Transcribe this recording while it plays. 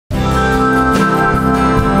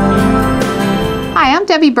I'm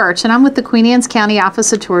Debbie Birch, and I'm with the Queen Anne's County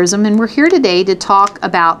Office of Tourism, and we're here today to talk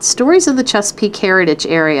about stories of the Chesapeake Heritage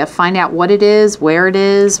Area, find out what it is, where it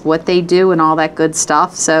is, what they do, and all that good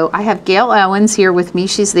stuff. So I have Gail Owens here with me.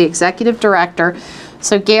 She's the Executive Director.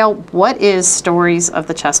 So Gail, what is Stories of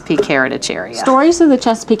the Chesapeake Heritage Area? Stories of the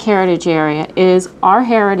Chesapeake Heritage Area is our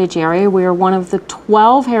heritage area. We are one of the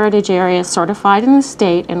 12 heritage areas certified in the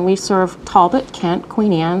state, and we serve Talbot, Kent,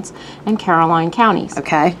 Queen Anne's, and Caroline counties.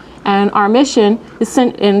 Okay. And our mission, is,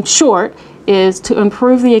 in short, is to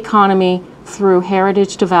improve the economy through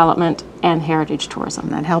heritage development and heritage tourism.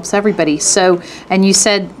 That helps everybody. So, and you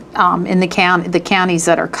said in the counties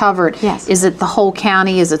that are covered. Yes. Is it the whole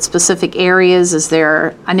county? Is it specific areas? Is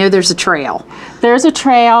there? I know there's a trail. There's a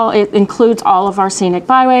trail. It includes all of our scenic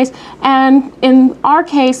byways, and in our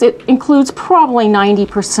case, it includes probably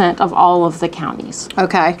 90% of all of the counties.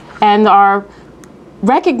 Okay. And our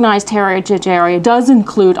recognized heritage area does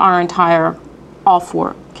include our entire, all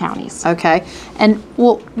 4 counties. Okay. And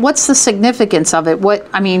well, what's the significance of it?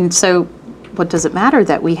 So what does it matter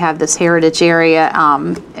that we have this heritage area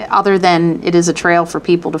other than it is a trail for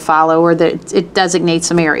people to follow, or that it designates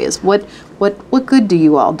some areas? What good do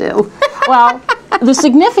you all do? Well, the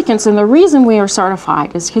significance and the reason we are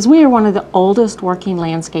certified is because we are one of the oldest working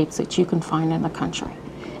landscapes that you can find in the country.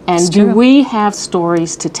 And do we have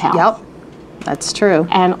stories to tell? Yep. That's true.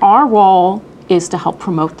 And our role is to help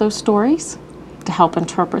promote those stories, to help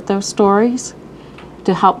interpret those stories,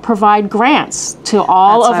 to help provide grants to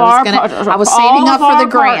all of our partners. I was saving up for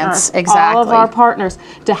the grants. Exactly. All of our partners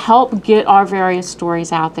to help get our various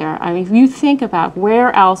stories out there. I mean, if you think about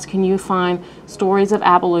where else can you find stories of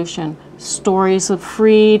abolition, stories of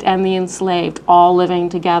freed and the enslaved all living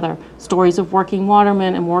together, stories of working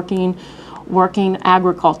watermen and working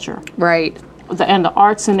agriculture. Right. And the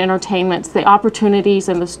arts and entertainments, the opportunities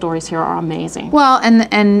and the stories here are amazing. Well,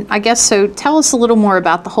 and I guess so. Tell us a little more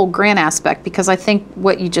about the whole grant aspect, because I think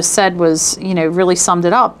what you just said was, really summed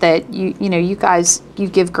it up. That you guys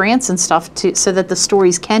give grants and stuff so that the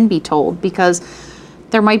stories can be told, because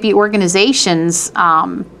there might be organizations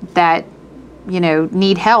that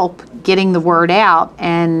need help getting the word out,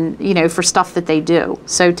 and for stuff that they do.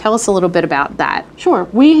 So tell us a little bit about that. Sure.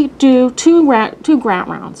 We do two grant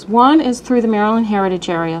rounds. One is through the Maryland Heritage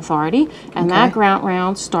Area Authority, and that grant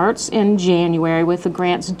round starts in January with the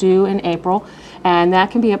grants due in April, and that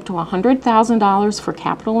can be up to $100,000 for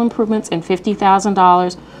capital improvements and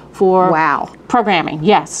 $50,000 for programming.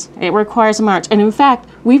 Yes, it requires a march. And in fact,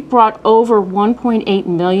 we've brought over $1.8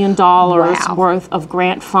 million worth of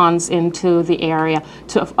grant funds into the area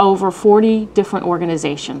to over 40 different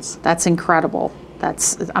organizations. That's incredible.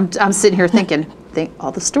 I'm sitting here thinking,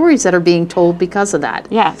 all the stories that are being told because of that.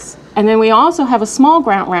 Yes. And then we also have a small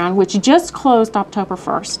grant round, which just closed October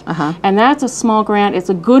 1st. And that's a small grant. It's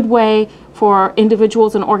a good way for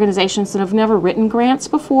individuals and organizations that have never written grants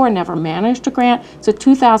before, never managed a grant. It's a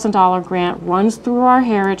 $2,000 grant, runs through our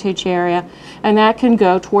heritage area, and that can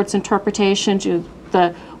go towards interpretation.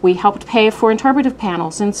 We helped pay for interpretive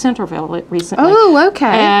panels in Centerville recently. Oh, okay.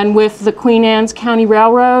 And with the Queen Anne's County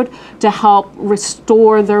Railroad to help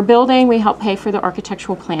restore their building, we helped pay for the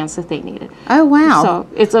architectural plans that they needed. Oh, wow. So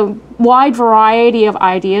it's a wide variety of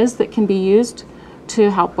ideas that can be used to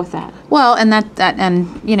help with that. Well, and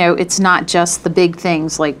it's not just the big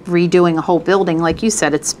things like redoing a whole building, like you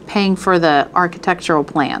said. It's paying for the architectural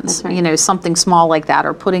plans. That's right. Something small like that,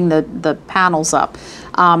 or putting the panels up.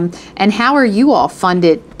 And how are you all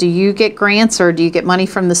funded? Do you get grants, or do you get money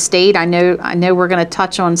from the state? I know we're going to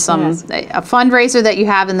touch on a fundraiser that you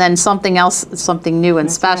have, and then something else, something new and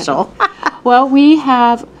special. Right. Well,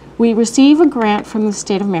 we receive a grant from the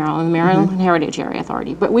state of Maryland, the Maryland Heritage Area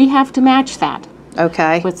Authority, but we have to match that.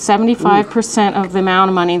 Okay. With 75% of the amount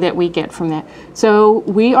of money that we get from that. So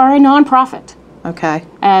we are a nonprofit. Okay.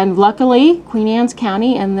 And luckily, Queen Anne's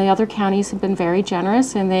County and the other counties have been very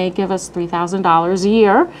generous, and they give us $3,000 a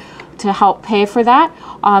year to help pay for that.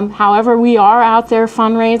 However, we are out there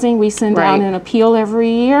fundraising. We send down an appeal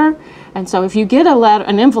every year. And so if you get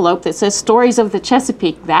an envelope that says Stories of the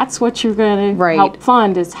Chesapeake, that's what you're going to help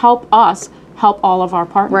fund, is help us help all of our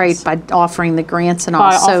partners. Right, by offering the grants and all.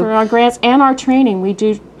 By offering our grants and our training. We're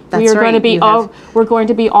going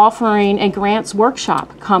to be offering a grants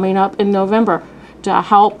workshop coming up in November to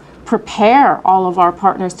help prepare all of our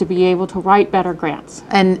partners to be able to write better grants.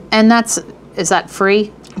 And is that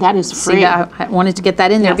free? That is free. See, I wanted to get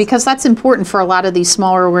that in there because that's important for a lot of these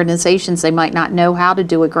smaller organizations. They might not know how to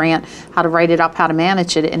do a grant, how to write it up, how to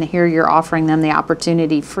manage it, and here you're offering them the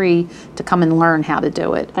opportunity free to come and learn how to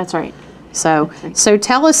do it. That's right. So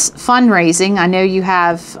tell us fundraising. I know you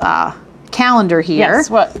have a calendar here. Yes.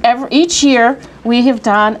 Well, each year we have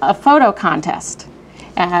done a photo contest.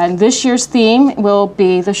 And this year's theme will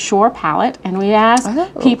be the shore palette, and we ask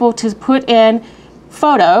people to put in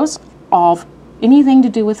photos of anything to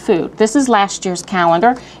do with food. This is last year's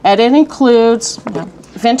calendar, and it includes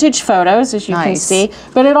vintage photos, as you can see,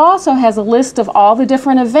 but it also has a list of all the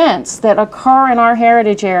different events that occur in our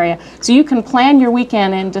heritage area, so you can plan your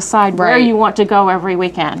weekend and decide where you want to go every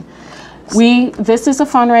weekend. This is a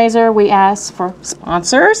fundraiser. We ask for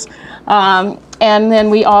sponsors, and then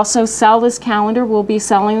we also sell this calendar. We'll be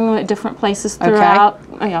selling them at different places throughout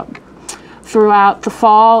throughout the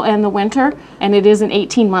fall and the winter, and it is an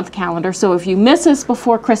 18-month calendar, so if you miss us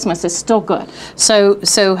before Christmas, it's still good. So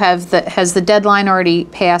has the deadline already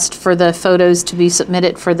passed for the photos to be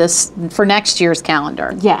submitted for next year's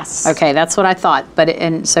calendar? Yes. Okay, that's what I thought,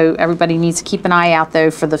 and so everybody needs to keep an eye out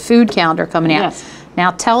though for the food calendar coming out. Yes.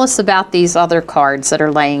 Now tell us about these other cards that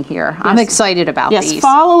are laying here. I'm excited about these. Yes,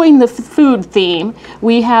 following the food theme,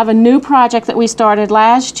 we have a new project that we started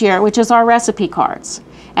last year, which is our recipe cards.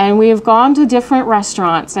 And we have gone to different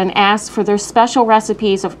restaurants and asked for their special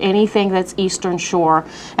recipes of anything that's Eastern Shore.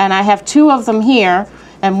 And I have two of them here.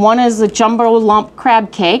 And one is the jumbo lump crab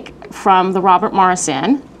cake from the Robert Morris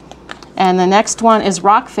Inn. And the next one is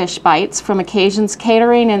rockfish bites from Occasions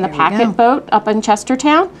Catering in the Packet Boat up in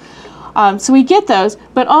Chestertown. So we get those,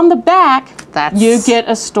 but on the back, you get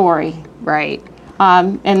a story. Right.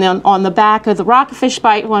 And then on the back of the rockfish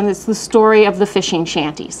bite one, it's the story of the fishing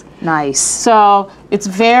shanties. Nice. So it's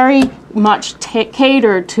very much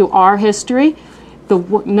catered to our history. The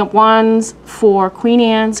ones for Queen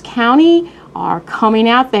Anne's County are coming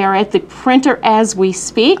out. They are at the printer as we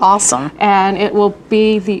speak. Awesome. And it will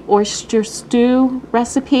be the oyster stew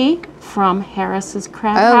recipe from Harris's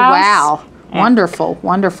Crab House. Oh, wow. Wonderful,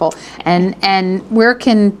 wonderful. And where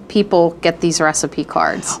can people get these recipe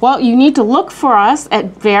cards? Well, you need to look for us at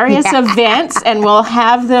various events, and we'll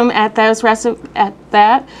have them at those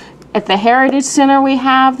at the Heritage Center. We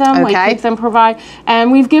have them. We keep them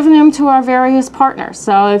and we've given them to our various partners.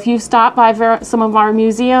 So if you stop by some of our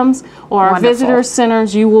museums or our visitor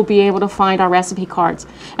centers, you will be able to find our recipe cards.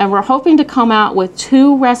 And we're hoping to come out with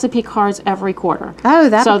 2 recipe cards every quarter. Oh,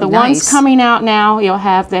 that's so the ones coming out now, you'll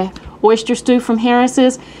have the oyster stew from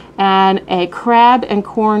Harris's, and a crab and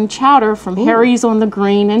corn chowder from Harry's on the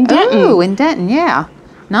Green in Denton. Oh, in Denton, yeah.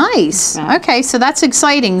 Nice. Okay, so that's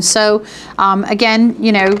exciting. So again,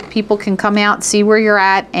 people can come out, see where you're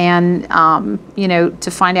at, and to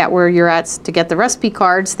find out where you're at to get the recipe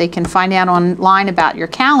cards, they can find out online about your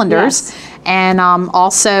calendars. And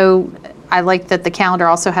also, I like that the calendar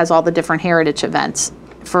also has all the different heritage events.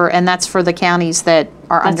 And that's for the counties that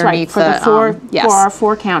are underneath for our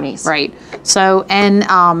 4 counties. Right. So,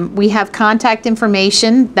 and we have contact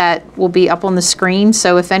information that will be up on the screen.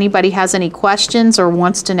 So if anybody has any questions or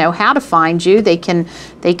wants to know how to find you, they can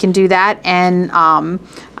do that. And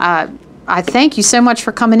I thank you so much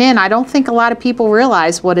for coming in. I don't think a lot of people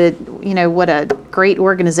realize what a great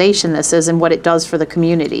organization this is and what it does for the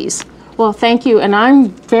communities. Well, thank you, and I'm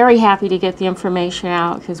very happy to get the information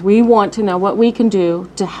out because we want to know what we can do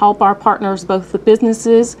to help our partners, both the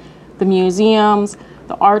businesses, the museums,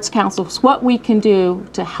 the arts councils, what we can do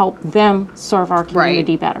to help them serve our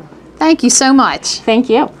community better. Thank you so much. Thank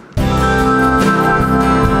you.